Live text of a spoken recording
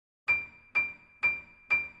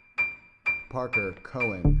Parker,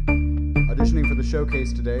 Cohen, auditioning for the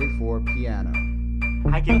showcase today for piano.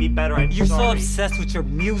 I can be better, I'm You're sorry. so obsessed with your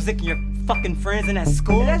music and your fucking friends in that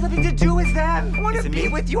school? It has nothing to do with them. I want Is to it be me?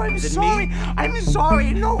 with you. I'm Is it sorry. me? I'm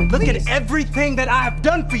sorry. No, Look please. at everything that I have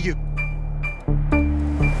done for you.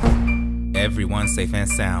 Everyone safe and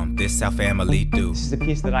sound, this our family do. This is a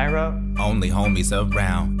piece that I wrote. Only homies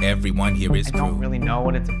around, everyone here is I true. don't really know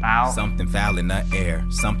what it's about. Something foul in the air,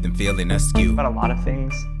 something feeling askew. About a lot of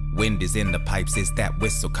things. Wind is in the pipes, it's that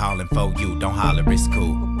whistle calling for you. Don't holler, it's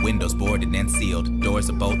cool. Windows boarded and sealed, doors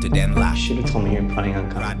are bolted and locked. You should have told me you're planning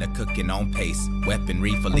on coming. Rider cooking on pace,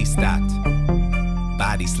 weaponry fully stocked.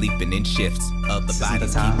 Body sleeping in shifts, other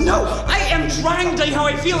bodies keep. No, I am trying to tell you how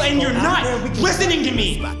I feel and you're not listening to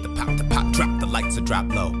me. Spot the pop, drop, the lights are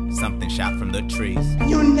drop low. Something shot from the trees.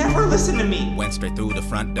 You never listen to me. Went straight through the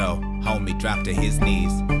front door, homie dropped to his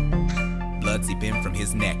knees. Blood seeping from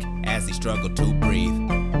his neck as he struggled to breathe.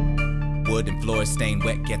 Wooden floors stained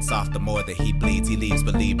wet, gets soft the more that he bleeds. He leaves,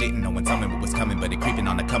 believe, didn't know when something was coming, but it creeping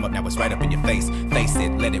on the come up, now it's right up in your face. Face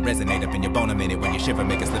it, let it resonate up in your bone a minute. When you shiver,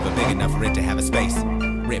 make a slipper big enough for it to have a space.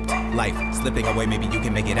 Ripped, life, slipping away, maybe you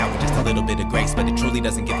can make it out with just a little bit of grace. But it truly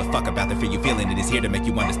doesn't give a fuck about the fear you feeling. It is here to make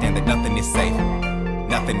you understand that nothing is safe.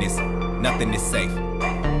 Nothing is safe.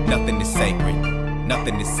 Nothing is sacred.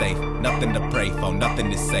 Nothing is safe. Nothing to pray for. Nothing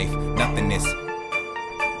is safe. Nothing is.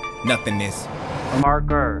 A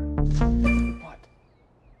marker. What?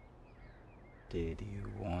 Did you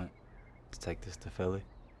want to take this to Philly?